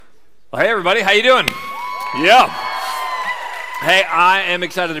Well, hey everybody, how you doing? Yeah. Hey, I am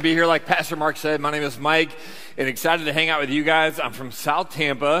excited to be here. Like Pastor Mark said, my name is Mike, and excited to hang out with you guys. I'm from South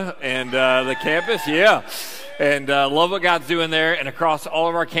Tampa, and the campus, and love what God's doing there and across all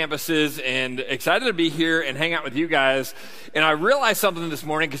of our campuses, and excited to be here and hang out with you guys. And I realized something this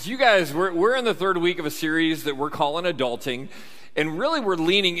morning, because you guys, we're in the third week of a series that we're calling Adulting. And really, we're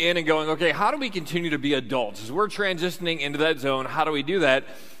leaning in and going, okay, how do we continue to be adults? As we're transitioning into that zone, how do we do that?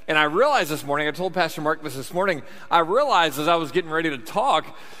 And I realized this morning, I told Pastor Mark this morning, I realized as I was getting ready to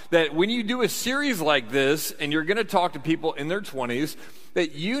talk that when you do a series like this and you're going to talk to people in their 20s,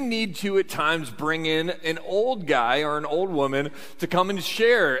 that you need to at times bring in an old guy or an old woman to come and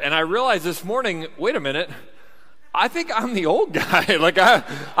share. And I realized this morning, wait a minute, I think I'm the old guy.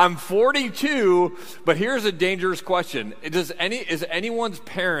 I'm 42, but here's a dangerous question. Is anyone's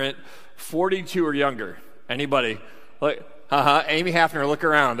parent 42 or younger? Anybody? Amy Hafner, look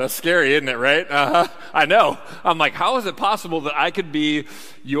around. That's scary, isn't it, right? I know. I'm like, how is it possible that I could be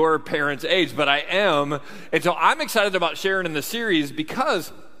your parents' age? But I am. And so I'm excited about sharing in the series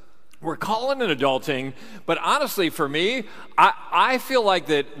because we're calling it adulting, but honestly, for me, I feel like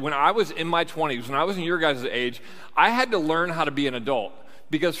that when I was in my 20s, when I was in your guys' age, I had to learn how to be an adult.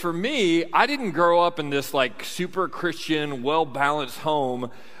 Because for me, I didn't grow up in this like super Christian, well-balanced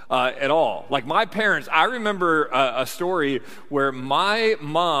home at all. Like my parents, I remember a story where my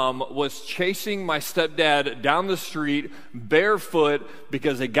mom was chasing my stepdad down the street barefoot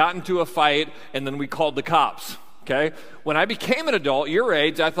because they got into a fight, and then we called the cops. Okay? When I became an adult, your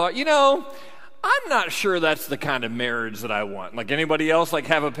age, I thought, I'm not sure that's the kind of marriage that I want. Like anybody else, like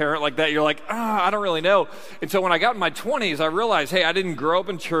have a parent like that, you're like, I don't really know. And so when I got in my 20s, I realized, hey, I didn't grow up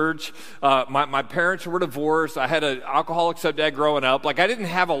in church. My parents were divorced. I had an alcoholic stepdad growing up. Like I didn't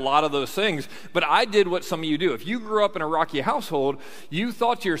have a lot of those things, but I did what some of you do. If you grew up in a rocky household, you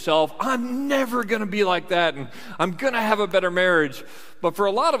thought to yourself, I'm never going to be like that, and I'm going to have a better marriage. But for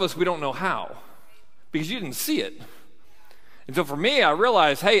a lot of us, we don't know how, because you didn't see it. And so for me, I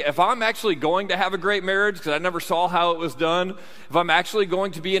realized, hey, if I'm actually going to have a great marriage, because I never saw how it was done, if I'm actually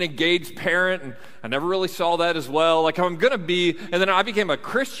going to be an engaged parent, and I never really saw that as well, like I'm going to be, and then I became a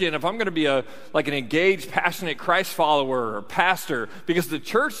Christian, if I'm going to be an engaged, passionate Christ follower or pastor, because the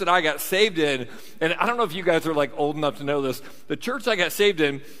church that I got saved in, and I don't know if you guys are like old enough to know this, the church I got saved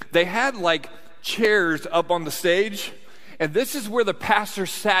in, they had like chairs up on the stage, and this is where the pastor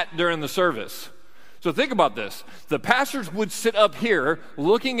sat during the service. So think about this. The pastors would sit up here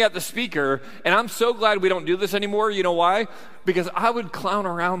looking at the speaker, and I'm so glad we don't do this anymore. You know why? Because I would clown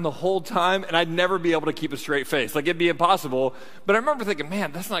around the whole time, and I'd never be able to keep a straight face. Like, it'd be impossible. But I remember thinking,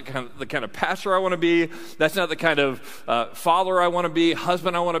 man, that's not the kind of pastor I want to be. That's not the kind of father I want to be,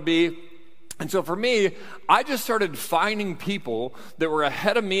 husband I want to be. And so for me, I just started finding people that were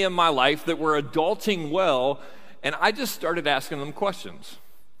ahead of me in my life, that were adulting well, and I just started asking them questions.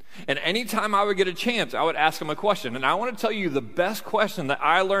 And anytime I would get a chance, I would ask them a question. And I want to tell you the best question that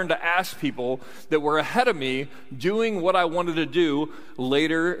I learned to ask people that were ahead of me doing what I wanted to do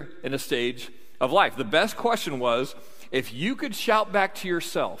later in a stage of life. The best question was, if you could shout back to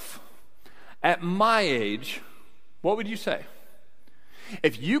yourself at my age, what would you say?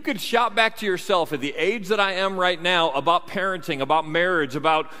 If you could shout back to yourself at the age that I am right now about parenting, about marriage,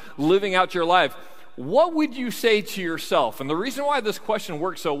 about living out your life, what would you say to yourself? And the reason why this question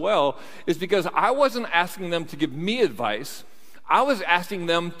works so well is because I wasn't asking them to give me advice. I was asking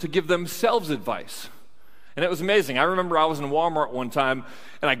them to give themselves advice. And it was amazing. I remember I was in Walmart one time,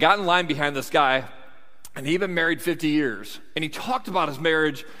 and I got in line behind this guy, and he'd been married 50 years. And he talked about his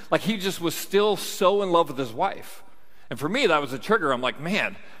marriage like he just was still so in love with his wife. And for me, that was a trigger. I'm like,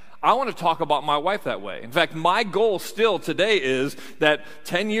 man, I want to talk about my wife that way. In fact, my goal still today is that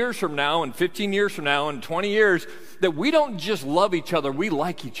 10 years from now and 15 years from now and 20 years, that we don't just love each other, we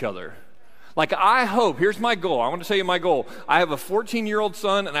like each other. Like I hope, here's my goal. I want to tell you my goal. I have a 14-year-old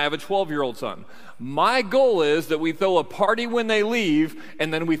son and I have a 12-year-old son. My goal is that we throw a party when they leave,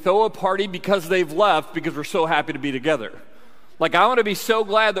 and then we throw a party because they've left, because we're so happy to be together. Like I want to be so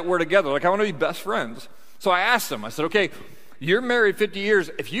glad that we're together. Like I want to be best friends. So I asked him, I said, okay, you're married 50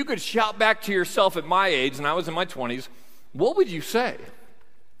 years. If you could shout back to yourself at my age, and I was in my 20s, what would you say?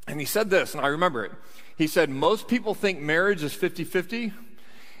 And he said this, and I remember it. He said, most people think marriage is 50-50.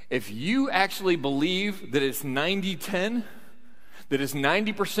 If you actually believe that it's 90-10, that it's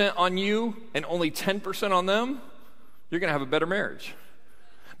 90% on you and only 10% on them, you're going to have a better marriage.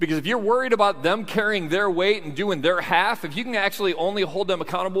 Because if you're worried about them carrying their weight and doing their half, if you can actually only hold them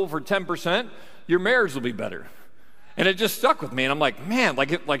accountable for 10%, your marriage will be better. And it just stuck with me. And I'm like, man,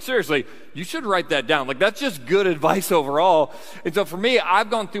 like seriously, you should write that down. Like, that's just good advice overall. And so for me, I've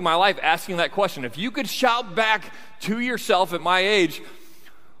gone through my life asking that question. If you could shout back to yourself at my age,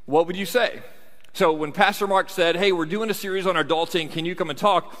 what would you say? So when Pastor Mark said, hey, we're doing a series on adulting, can you come and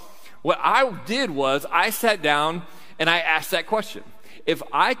talk? What I did was I sat down and I asked that question. If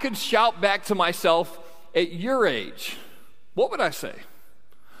I could shout back to myself at your age, what would I say?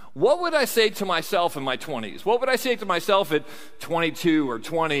 What would I say to myself in my 20s? What would I say to myself at 22 or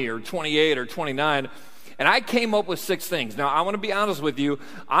 20 or 28 or 29? And I came up with 6 things. Now, I want to be honest with you.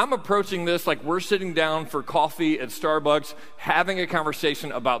 I'm approaching this like we're sitting down for coffee at Starbucks, having a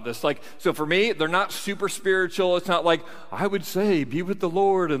conversation about this. Like, so for me, they're not super spiritual. It's not like, I would say, be with the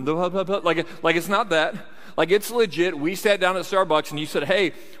Lord and blah, blah, blah. Like it's not that. Like, it's legit. We sat down at Starbucks and you said,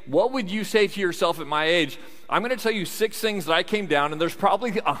 hey, what would you say to yourself at my age? I'm going to tell you 6 things that I came down, and there's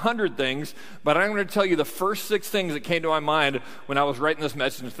probably 100 things, but I'm going to tell you the first 6 things that came to my mind when I was writing this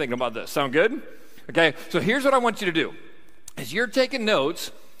message and thinking about this. Sound good? Okay, so here's what I want you to do. As you're taking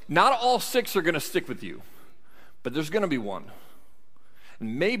notes, not all 6 are going to stick with you, but there's going to be 1,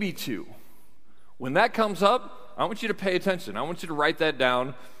 and maybe 2. When that comes up, I want you to pay attention. I want you to write that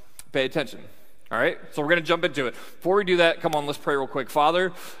down, pay attention. All right, so we're going to jump into it. Before we do that, come on, let's pray real quick.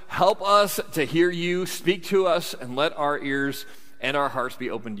 Father, help us to hear you, speak to us, and let our ears and our hearts be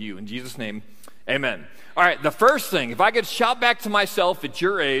open to you. In Jesus' name, amen. All right, the first thing, if I could shout back to myself at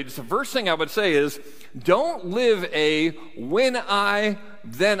your age, the first thing I would say is, don't live a when I,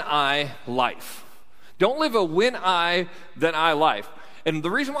 then I life. Don't live a when I, then I life. And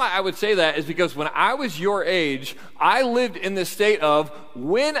the reason why I would say that is because when I was your age, I lived in this state of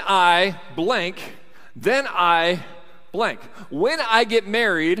when I blank, then I blank. When I get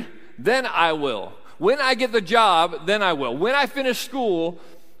married, then I will. When I get the job, then I will. When I finish school,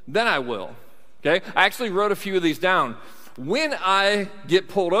 then I will. Okay? I actually wrote a few of these down. When I get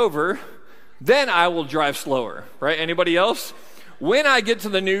pulled over, then I will drive slower. Right? Anybody else? When I get to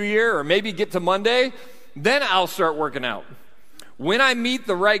the new year or maybe get to Monday, then I'll start working out. When I meet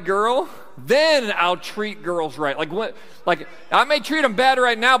the right girl, then I'll treat girls right. Like I may treat them bad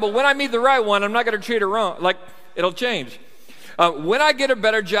right now, but when I meet the right one, I'm not going to treat her wrong. Like, it'll change. When I get a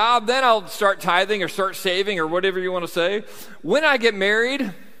better job, then I'll start tithing or start saving or whatever you want to say. When I get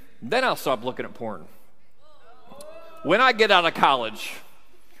married, then I'll stop looking at porn. When I get out of college,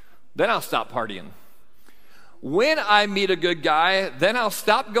 then I'll stop partying. When I meet a good guy, then I'll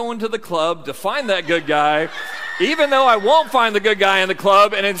stop going to the club to find that good guy, even though I won't find the good guy in the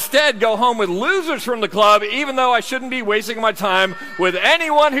club, and instead go home with losers from the club, even though I shouldn't be wasting my time with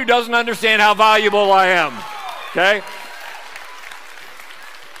anyone who doesn't understand how valuable I am. Okay?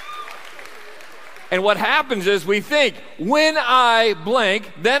 And what happens is we think, when I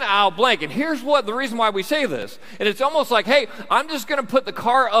blank, then I'll blank. And here's the reason why we say this. And it's almost like, hey, I'm just going to put the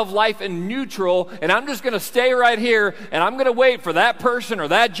car of life in neutral, and I'm just going to stay right here, and I'm going to wait for that person or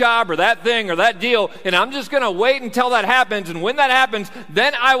that job or that thing or that deal, and I'm just going to wait until that happens. And when that happens,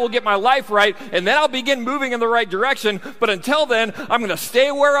 then I will get my life right, and then I'll begin moving in the right direction. But until then, I'm going to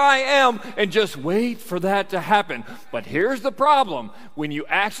stay where I am and just wait for that to happen. But here's the problem. When you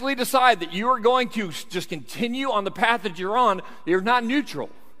actually decide that you are going to just continue on the path that you're on, you're not neutral.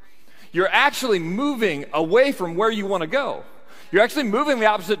 You're actually moving away from where you want to go. You're actually moving the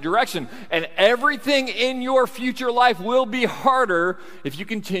opposite direction, and everything in your future life will be harder if you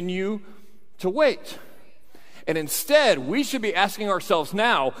continue to wait. And instead, we should be asking ourselves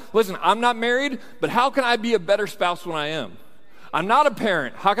now, listen, I'm not married, but how can I be a better spouse when I am? I'm not a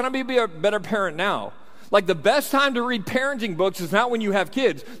parent. How can I be a better parent now? Like, the best time to read parenting books is not when you have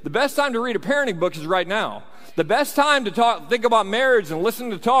kids. The best time to read a parenting book is right now. The best time to think about marriage and listen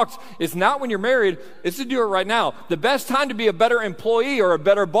to talks is not when you're married, it's to do it right now. The best time to be a better employee or a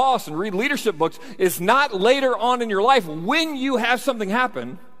better boss and read leadership books is not later on in your life when you have something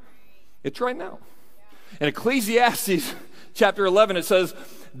happen. It's right now. In Ecclesiastes chapter 11, it says,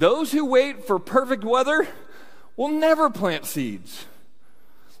 those who wait for perfect weather will never plant seeds.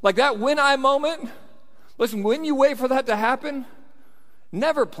 Like that when I moment. Listen, when you wait for that to happen,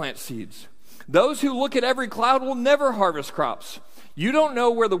 never plant seeds. Those who look at every cloud will never harvest crops. You don't know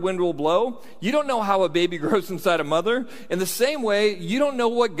where the wind will blow. You don't know how a baby grows inside a mother. In the same way, you don't know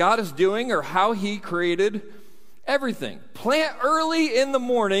what God is doing or how he created everything. Plant early in the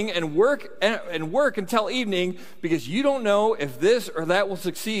morning and work until evening, because you don't know if this or that will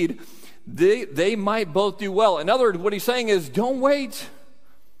succeed. They might both do well. In other words, what he's saying is, don't wait.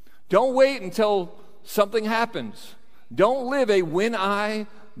 Don't wait until something happens. Don't live a when I,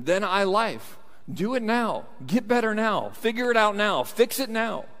 then I life. Do it now. Get better now. Figure it out now. Fix it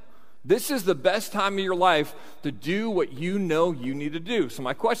now. This is the best time of your life to do what you know you need to do. So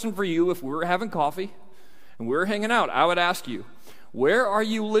my question for you, if we were having coffee and we were hanging out, I would ask you, where are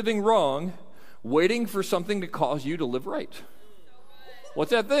you living wrong, waiting for something to cause you to live right?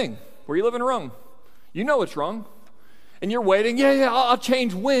 What's that thing? Where are you living wrong? You know it's wrong. And you're waiting, I'll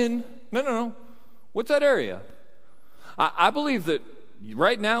change when. No. What's that area? I believe that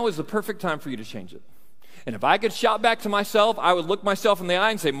right now is the perfect time for you to change it. And if I could shout back to myself, I would look myself in the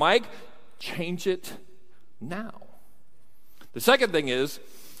eye and say, Mike, change it now. The second thing is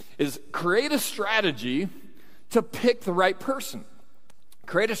create a strategy to pick the right person.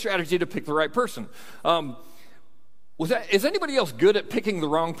 Create a strategy to pick the right person. Is anybody else good at picking the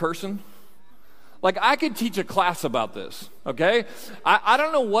wrong person? Like, I could teach a class about this, okay? I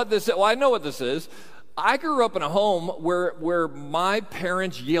don't know what this is. Well, I know what this is. I grew up in a home where my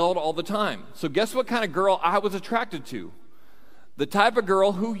parents yelled all the time. So guess what kind of girl I was attracted to? The type of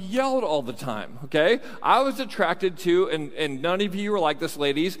girl who yelled all the time, okay? I was attracted to, and none of you are like this,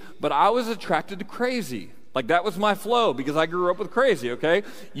 ladies, but I was attracted to crazy. Like, that was my flow because I grew up with crazy, okay?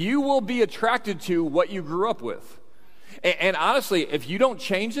 You will be attracted to what you grew up with. And honestly, if you don't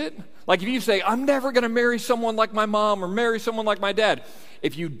change it, like if you say, I'm never going to marry someone like my mom or marry someone like my dad,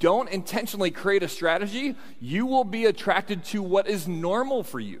 if you don't intentionally create a strategy, you will be attracted to what is normal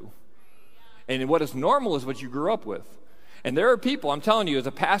for you. And what is normal is what you grew up with. And there are people, I'm telling you, as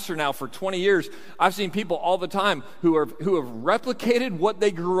a pastor now for 20 years, I've seen people all the time who have replicated what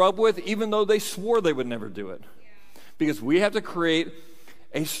they grew up with, even though they swore they would never do it. Because we have to create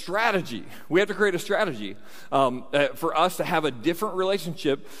a strategy. We have to create a strategy for us to have a different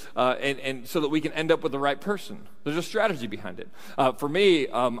relationship and so that we can end up with the right person. There's a strategy behind it. For me,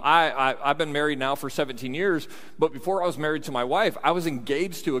 I've been married now for 17 years, but before I was married to my wife, I was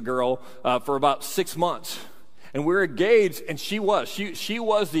engaged to a girl for about 6 months. And we were engaged, and she was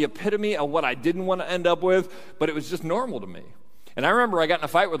the epitome of what I didn't want to end up with, but it was just normal to me. And I remember I got in a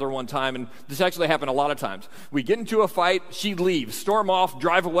fight with her one time, and this actually happened a lot of times. We get into a fight, she'd leave, storm off,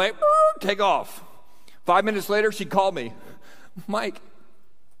 drive away, take off. 5 minutes later, she'd call me. Mike,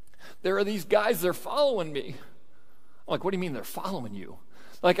 there are these guys, they're following me. I'm like, what do you mean they're following you?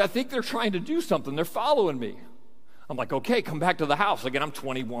 Like, I think they're trying to do something. They're following me. I'm like, okay, come back to the house. Again, I'm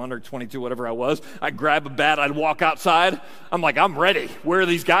 21 or 22, whatever I was. I'd grab a bat, I'd walk outside. I'm like, I'm ready. Where are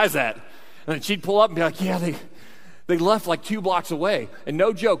these guys at? And then she'd pull up and be like, yeah, they left like 2 blocks away. And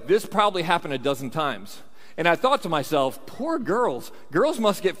no joke, this probably happened a dozen times. And I thought to myself, poor girls. Girls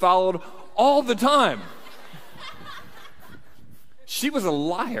must get followed all the time. She was a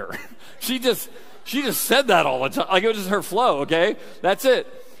liar. She just said that all the time. Like, it was just her flow, okay? That's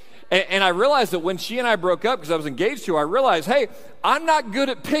it. And I realized that when she and I broke up, because I was engaged to her, I realized, hey, I'm not good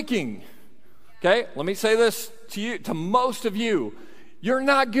at picking. Okay? Let me say this to you, to most of you. You're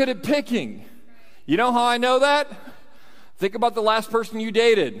not good at picking. You know how I know that? Think about the last person you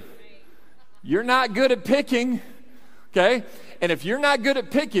dated. You're not good at picking, okay? And if you're not good at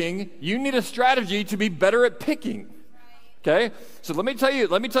picking, you need a strategy to be better at picking, okay? So let me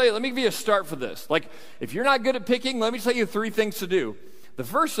give you a start for this. Like, if you're not good at picking, let me tell you 3 things to do. The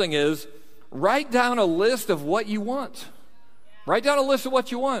first thing is, write down a list of what you want. Write down a list of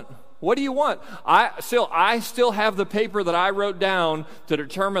what you want. What do you want? I still have the paper that I wrote down to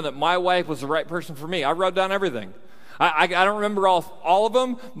determine that my wife was the right person for me. I wrote down everything. I don't remember all of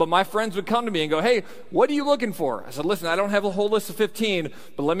them, but my friends would come to me and go, hey, what are you looking for? I said, listen, I don't have a whole list of 15,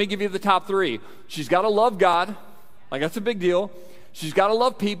 but let me give you the top 3. She's got to love God. Like, that's a big deal. She's got to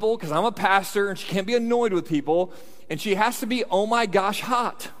love people because I'm a pastor and she can't be annoyed with people. And she has to be, oh my gosh,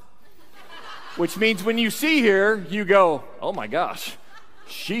 hot. Which means when you see her, you go, oh my gosh,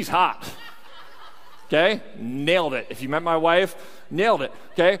 she's hot. Okay? Nailed it. If you met my wife, nailed it.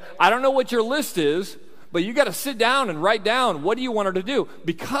 Okay? I don't know what your list is, but you got to sit down and write down what do you want her to do.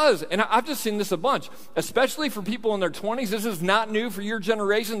 Because, and I've just seen this a bunch, especially for people in their 20s, this is not new for your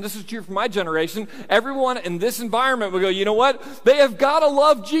generation. This is true for my generation. Everyone in this environment will go, you know what? They have got to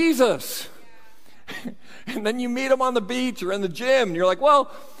love Jesus. And then you meet them on the beach or in the gym, and you're like,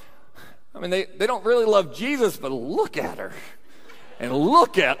 well, I mean, they don't really love Jesus, but look at her. And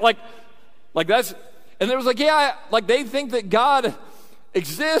look at, like that's, and there was like, yeah, like they think that God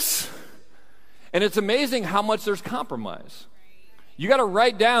exists. And it's amazing how much there's compromise. You got to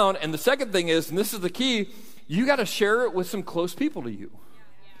write down, and the second thing is, and this is the key, you got to share it with some close people to you.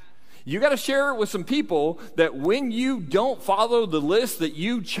 You got to share it with some people that when you don't follow the list that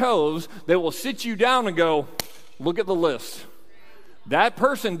you chose, they will sit you down and go, look at the list. That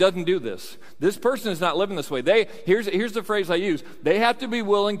person doesn't do this. This person is not living this way. Here's the phrase I use. They have to be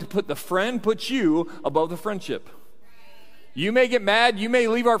willing to put you above the friendship. You may get mad, you may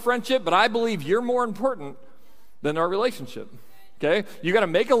leave our friendship, but I believe you're more important than our relationship. Okay? You got to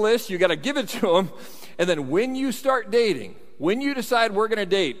make a list, you got to give it to them, and then when you start dating, when you decide we're going to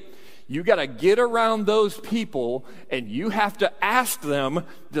date, you got to get around those people and you have to ask them,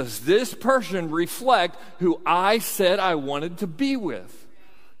 does this person reflect who I said I wanted to be with?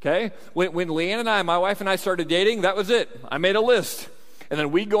 Okay? When Leanne and I, my wife and I started dating, that was it. I made a list. And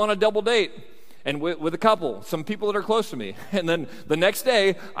then we'd go on a double date. And with a couple, some people that are close to me. And then the next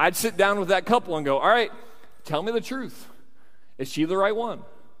day, I'd sit down with that couple and go, all right, tell me the truth. Is she the right one?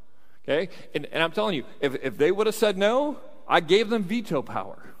 Okay? And I'm telling you, if they would have said no, I gave them veto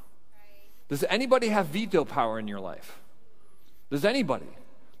power. Does anybody have veto power in your life? Does anybody?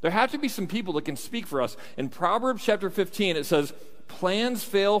 There have to be some people that can speak for us. In Proverbs chapter 15, it says, plans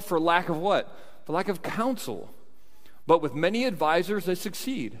fail for lack of what? For lack of counsel. But with many advisors, they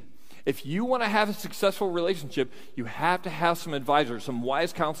succeed. If you want to have a successful relationship, you have to have some advisors, some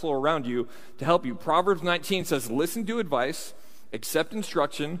wise counsel around you to help you. Proverbs 19 says, listen to advice, accept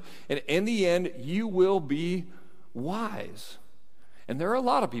instruction, and in the end, you will be wise. And there are a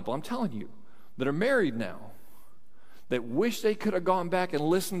lot of people, I'm telling you, that are married now that wish they could have gone back and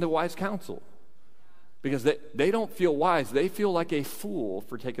listened to wise counsel because they don't feel wise. They feel like a fool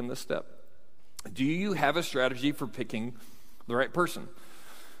for taking this step. Do you have a strategy for picking the right person?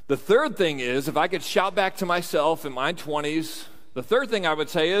 The third thing is, if I could shout back to myself in my 20s, the third thing I would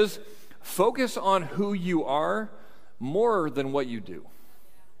say is focus on who you are more than what you do.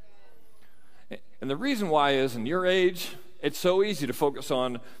 And the reason why is, in your age, it's so easy to focus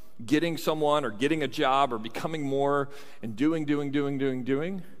on getting someone or getting a job or becoming more and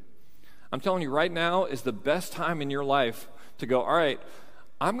doing. I'm telling you right now is the best time in your life to go, all right,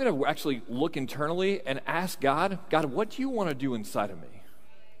 I'm going to actually look internally and ask God, what do you want to do inside of me?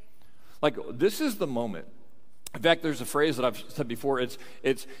 Like, this is the moment. In fact, there's a phrase that I've said before. It's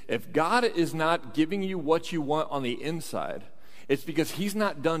if God is not giving you what you want on the inside, it's because he's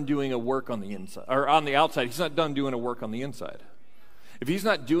not done doing a work on the inside, or on the outside. He's not done doing a work on the inside. If he's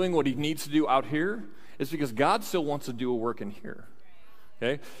not doing what he needs to do out here, it's because God still wants to do a work in here.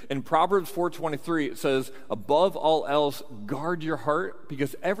 Okay? In Proverbs 4:23, it says, above all else, guard your heart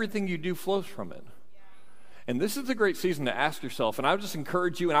because everything you do flows from it. And this is a great season to ask yourself, and I would just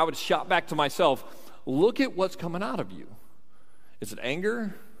encourage you, and I would shout back to myself, look at what's coming out of you. Is it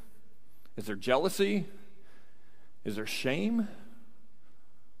anger? Is there jealousy? Is there shame?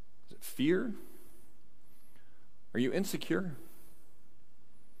 Is it fear? Are you insecure?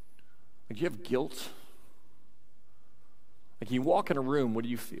 Like, do you have guilt? Like, you walk in a room, what do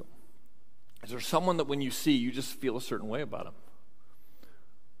you feel? Is there someone that when you see, you just feel a certain way about them?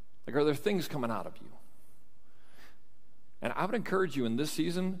 Like, are there things coming out of you? And I would encourage you in this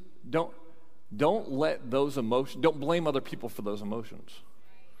season, don't let those emotions, don't blame other people for those emotions.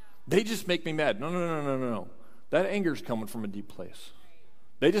 They just make me mad. No. That anger's coming from a deep place.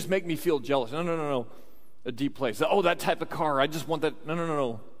 They just make me feel jealous. No. A deep place. Oh, that type of car, I just want that.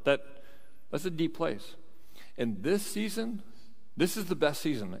 No. That's a deep place. And this season, this is the best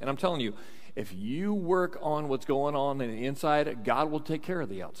season. And I'm telling you, if you work on what's going on in the inside, God will take care of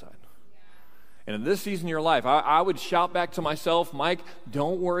the outside. And in this season of your life, I would shout back to myself, Mike,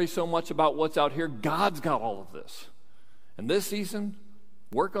 don't worry so much about what's out here. God's got all of this. And this season,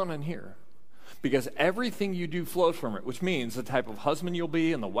 work on in here. Because everything you do flows from it, which means the type of husband you'll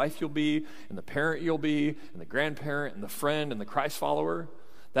be, and the wife you'll be, and the parent you'll be, and the grandparent, and the friend, and the Christ follower,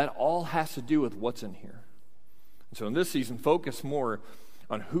 that all has to do with what's in here. And so in this season, focus more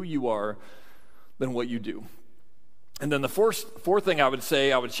on who you are than what you do. And then the fourth thing I would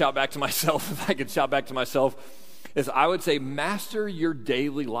say, I would shout back to myself, if I could shout back to myself, is I would say master your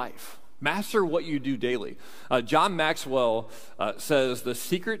daily life. Master what you do daily. John Maxwell says the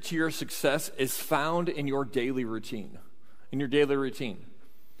secret to your success is found in your daily routine. In your daily routine.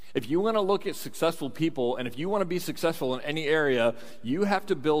 If you want to look at successful people, and if you want to be successful in any area, you have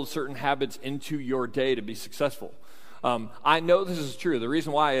to build certain habits into your day to be successful. I know this is true. The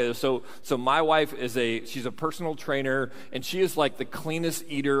reason why is, so my wife she's a personal trainer, and she is like the cleanest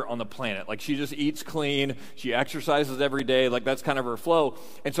eater on the planet. Like, she just eats clean. She exercises every day. Like, that's kind of her flow.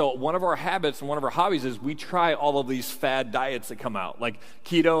 And so one of our habits and one of our hobbies is we try all of these fad diets that come out. Like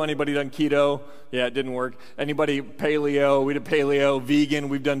keto. Anybody done keto? Yeah, it didn't work. Anybody paleo? We did paleo. Vegan.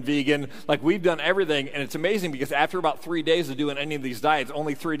 We've done vegan. Like, we've done everything. And it's amazing because after about 3 days of doing any of these diets,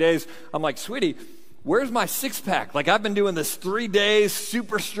 only 3 days, I'm like, sweetie, where's my six-pack? Like, I've been doing this 3 days,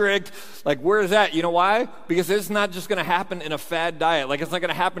 super strict. Like, where is that? You know why? Because it's not just going to happen in a fad diet. Like, it's not going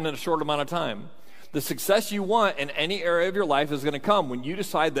to happen in a short amount of time. The success you want in any area of your life is going to come when you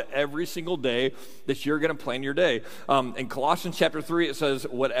decide that every single day that you're going to plan your day. In Colossians chapter 3, it says,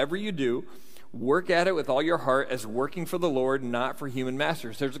 whatever you do, work at it with all your heart as working for the Lord, not for human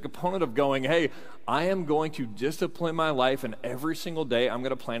masters. There's a component of going, hey, I am going to discipline my life, and every single day I'm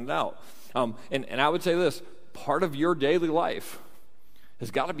going to plan it out. And I would say this, part of your daily life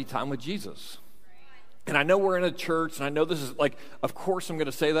has got to be time with Jesus. And I know we're in a church, and I know this is like, of course I'm going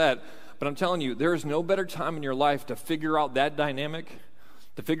to say that, but I'm telling you, there is no better time in your life to figure out that dynamic,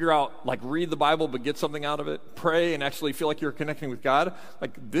 to figure out, like, read the Bible but get something out of it, pray and actually feel like you're connecting with God.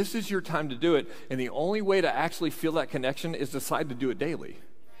 Like, this is your time to do it, and the only way to actually feel that connection is decide to do it daily.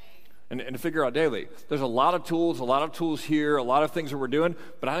 And to figure out daily. There's a lot of tools here, a lot of things that we're doing,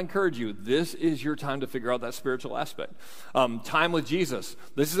 but I encourage you, this is your time to figure out that spiritual aspect. Time with Jesus.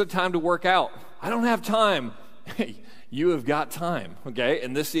 This is a time to work out. I don't have time. Hey, you have got time, okay?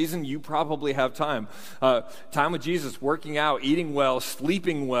 In this season, you probably have time. Time with Jesus, working out, eating well,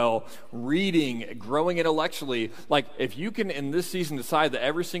 sleeping well, reading, growing intellectually. Like, if you can, in this season, decide that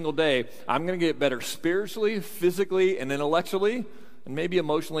every single day, I'm going to get better spiritually, physically, and intellectually, and maybe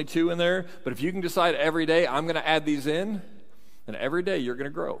emotionally too in there, but if you can decide every day, I'm going to add these in, then every day you're going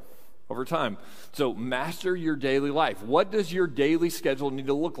to grow over time. So master your daily life. What does your daily schedule need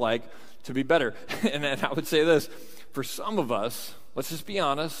to look like to be better? And then I would say this, for some of us, let's just be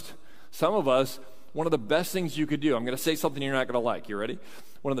honest, some of us, one of the best things you could do, I'm going to say something you're not going to like. You ready?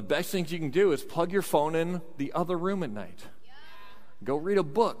 One of the best things you can do is plug your phone in the other room at night. Yeah. Go read a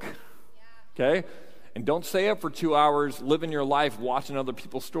book, okay? And don't stay up for 2 hours living your life watching other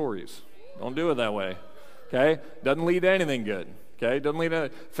people's stories. Don't do it that way, okay? Doesn't lead to anything good, okay? Doesn't lead to,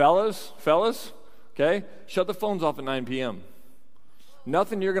 fellas, okay? Shut the phones off at 9 p.m.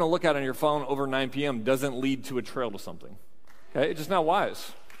 Nothing you're going to look at on your phone over 9 p.m. doesn't lead to a trail to something, okay? It's just not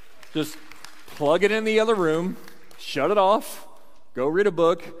wise. Just plug it in the other room, shut it off, go read a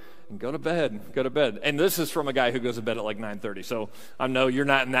book, and go to bed. And this is from a guy who goes to bed at like 9:30. So I know you're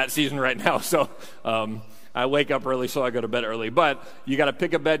not in that season right now. So I wake up early, so I go to bed early. But you got to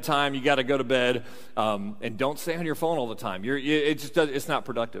pick a bedtime. You got to go to bed. And don't stay on your phone all the time. It's not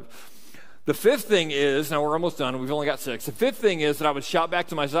productive. The fifth thing is, now we're almost done. We've only got 6. The fifth thing is that I would shout back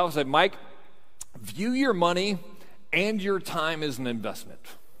to myself and say, Mike, view your money and your time as an investment.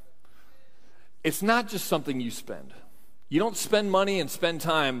 It's not just something you spend. You don't spend money and spend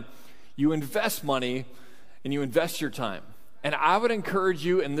time. You invest money and you invest your time. And I would encourage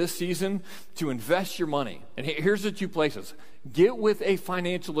you in this season to invest your money. And here's the 2 places. Get with a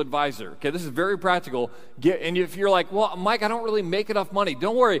financial advisor. Okay, this is very practical. And if you're like, well, Mike, I don't really make enough money.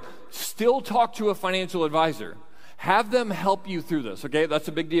 Don't worry. Still talk to a financial advisor. Have them help you through this, okay? That's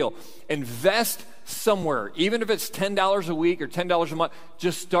a big deal. Invest somewhere, even if it's $10 a week or $10 a month,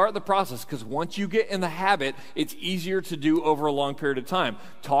 just start the process, because once you get in the habit, it's easier to do over a long period of time.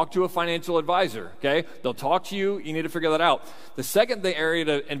 Talk to a financial advisor, okay? They'll talk to you. You need to figure that out. The second area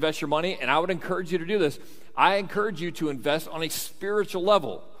to invest your money, and I would encourage you to do this, I encourage you to invest on a spiritual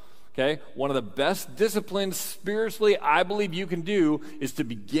level. Okay, one of the best disciplines spiritually I believe you can do is to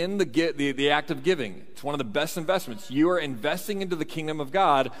begin the act of giving. It's one of the best investments. You are investing into the kingdom of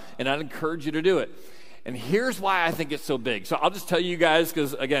God, and I'd encourage you to do it. And here's why I think it's so big. So I'll just tell you guys,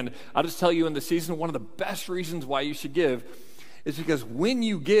 because again, I'll just tell you in the season, one of the best reasons why you should give is because when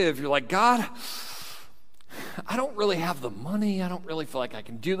you give, you're like, God, I don't really have the money. I don't really feel like I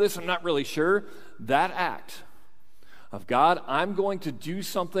can do this. I'm not really sure. That act of God, I'm going to do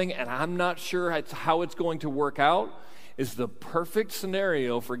something and I'm not sure how it's going to work out, is the perfect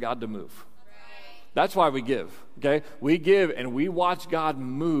scenario for God to move. That's why we give, okay? We give and we watch God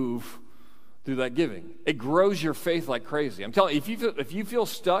move through that giving. It grows your faith like crazy. I'm telling you, if you feel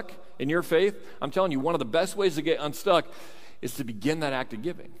stuck in your faith, I'm telling you, one of the best ways to get unstuck is to begin that act of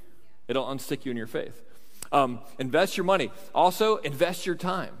giving. It'll unstick you in your faith. Invest your money. Also, invest your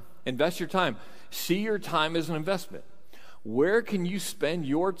time. Invest your time. See your time as an investment. Where can you spend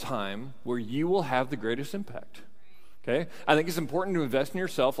your time where you will have the greatest impact? Okay? I think it's important to invest in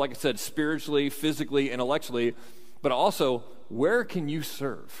yourself, like I said, spiritually, physically, intellectually, but also, where can you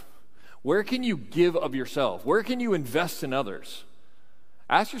serve? Where can you give of yourself? Where can you invest in others?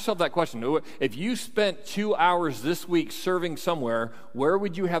 Ask yourself that question. If you spent 2 hours this week serving somewhere, where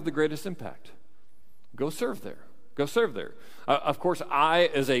would you have the greatest impact? Go serve there. Go serve there. Of course,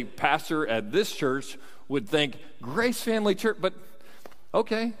 I, as a pastor at this church, would think, Grace Family Church, but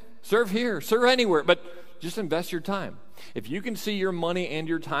okay, serve here, serve anywhere, but just invest your time. If you can see your money and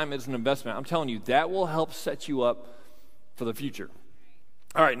your time as an investment, I'm telling you, that will help set you up for the future.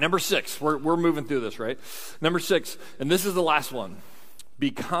 All right, number 6. We're moving through this, right? Number 6, and this is the last one.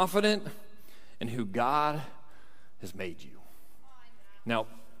 Be confident and who God has made you. Now,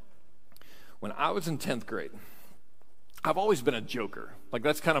 when I was in 10th grade, I've always been a joker. Like,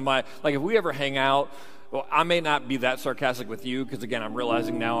 that's kind of like if we ever hang out, well, I may not be that sarcastic with you because, again, I'm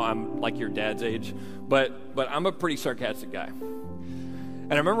realizing now I'm like your dad's age, but I'm a pretty sarcastic guy.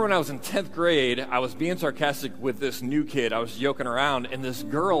 And I remember when I was in 10th grade, I was being sarcastic with this new kid. I was joking around, and this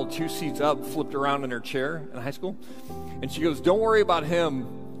girl 2 seats up flipped around in her chair in high school, and she goes, "Don't worry about him.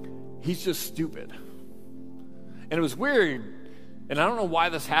 He's just stupid." And it was weird, and I don't know why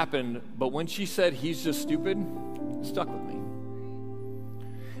this happened, but when she said, "He's just stupid," it stuck with me.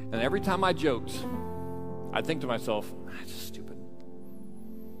 And every time I joked, I'd think to myself, "It's just stupid."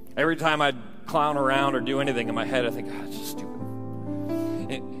 Every time I'd clown around or do anything in my head, I think, "It's just stupid."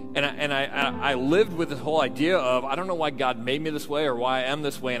 And I lived with this whole idea of, I don't know why God made me this way or why I am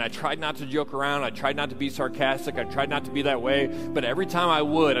this way, and I tried not to joke around, I tried not to be sarcastic, I tried not to be that way, but every time I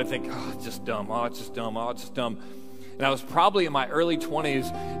would, I'd think, "Oh, it's just dumb, oh, it's just dumb, oh, it's just dumb." And I was probably in my early 20s,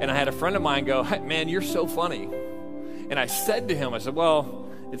 and I had a friend of mine go, "Hey, man, you're so funny." And I said to him, I said, "Well,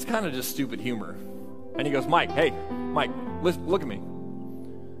 it's kind of just stupid humor." And he goes, Mike, listen, look at me.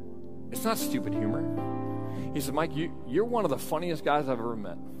 It's not stupid humor. He said, "Mike, you're one of the funniest guys I've ever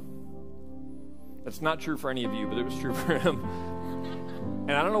met." That's not true for any of you, but it was true for him.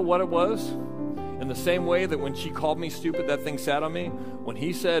 And I don't know what it was. In the same way that when she called me stupid, that thing sat on me. When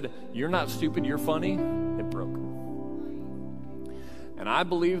he said, "You're not stupid, you're funny," it broke. And I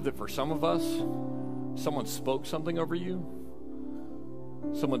believe that for some of us, someone spoke something over you.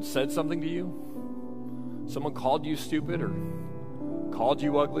 Someone said something to you. Someone called you stupid or called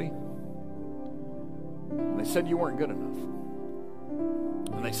you ugly. And they said you weren't good enough.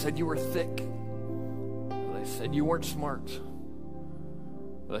 And they said you were thick. Or they said you weren't smart.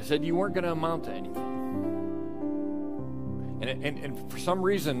 Or they said you weren't going to amount to anything. And for some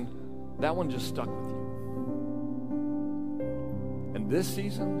reason, that one just stuck with you. And this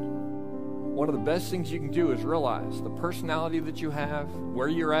season, one of the best things you can do is realize the personality that you have, where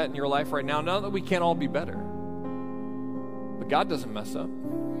you're at in your life right now. Not that we can't all be better, but God doesn't mess up.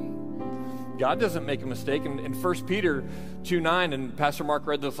 God doesn't make a mistake. In 1 Peter 2:9, and Pastor Mark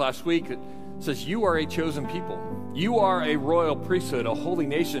read this last week, it says, "You are a chosen people. You are a royal priesthood, a holy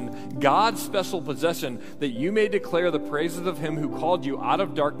nation, God's special possession, that you may declare the praises of him who called you out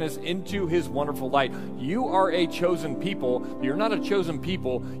of darkness into his wonderful light." You are a chosen people. You're not a chosen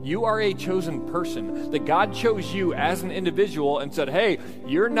people. You are a chosen person. That God chose you as an individual and said, "Hey,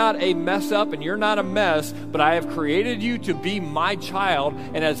 you're not a mess up and you're not a mess, but I have created you to be my child.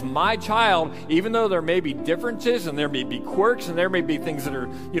 And as my child, even though there may be differences and there may be quirks and there may be things that are,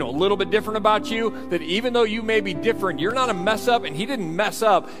 a little bit different about you, that even though you may be different, you're not a mess up and he didn't mess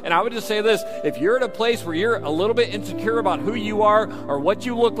up." And I would just say this, if you're at a place where you're a little bit insecure about who you are or what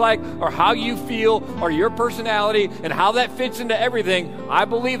you look like or how you feel or your personality and how that fits into everything, I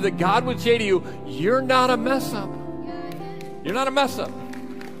believe that God would say to you, "You're not a mess up. You're not a mess up.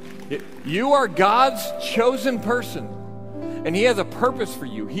 You are God's chosen person, and he has a purpose for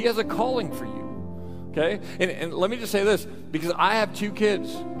you. He has a calling for you." Okay? And let me just say this, because I have 2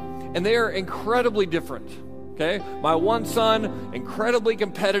 kids, and they are incredibly different. Okay? My one son, incredibly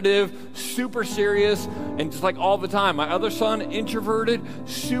competitive, super serious, and just like all the time. My other son, introverted,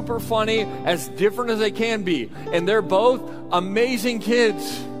 super funny, as different as they can be. And they're both amazing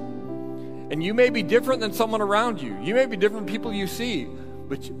kids. And you may be different than someone around you. You may be different people you see.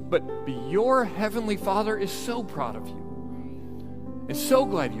 But your heavenly Father is so proud of you. And so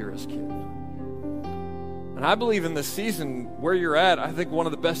glad you're his kid. And I believe in this season where you're at, I think one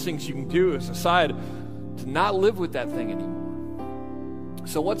of the best things you can do is decide to not live with that thing anymore.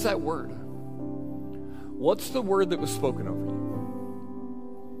 So what's that word? What's the word that was spoken over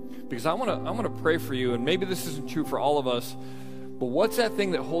you? Because I want to pray for you, and maybe this isn't true for all of us, but what's that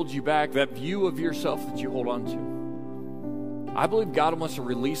thing that holds you back, that view of yourself that you hold on to? I believe God wants to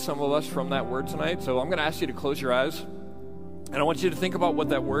release some of us from that word tonight, so I'm going to ask you to close your eyes, and I want you to think about what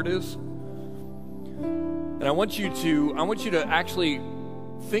that word is. And I want you to actually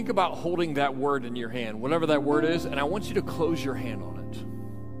think about holding that word in your hand, whatever that word is, and I want you to close your hand on it.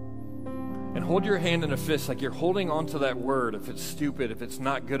 And hold your hand in a fist like you're holding onto that word. If it's stupid, if it's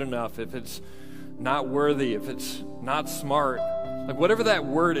not good enough, if it's not worthy, if it's not smart, like whatever that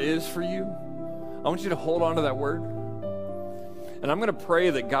word is for you, I want you to hold on to that word. And I'm going to pray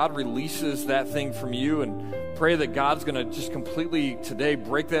that God releases that thing from you, and pray that God's going to just completely today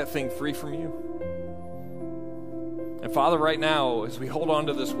break that thing free from you. And Father, right now, as we hold on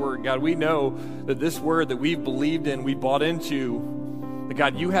to this word, God, we know that this word that we've believed in, we bought into, that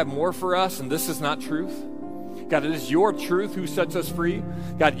God, you have more for us, and this is not truth. God, it is your truth who sets us free.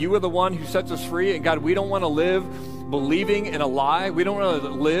 God, you are the one who sets us free. And God, we don't want to live believing in a lie. We don't want to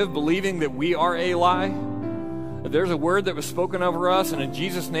live believing that we are a lie. If there's a word that was spoken over us, and in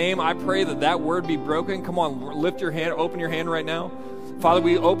Jesus' name, I pray that that word be broken. Come on, lift your hand, open your hand right now. Father,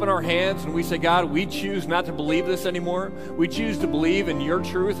 we open our hands and we say, God, we choose not to believe this anymore. We choose to believe in your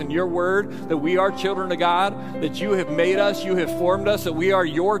truth and your word, that we are children of God, that you have made us, you have formed us, that we are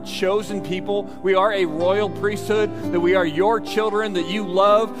your chosen people. We are a royal priesthood, that we are your children, that you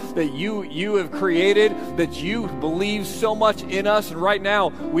love, that you have created, that you believe so much in us. And right now,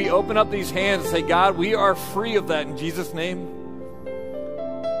 we open up these hands and say, God, we are free of that in Jesus' name.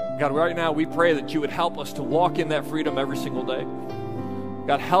 God, right now, we pray that you would help us to walk in that freedom every single day.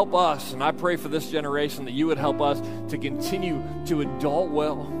 God, help us, and I pray for this generation that you would help us to continue to adult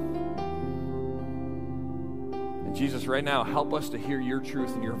well. And Jesus, right now, help us to hear your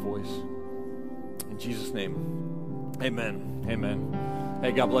truth and your voice. In Jesus' name, amen. Amen.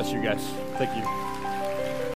 Hey, God bless you guys. Thank you.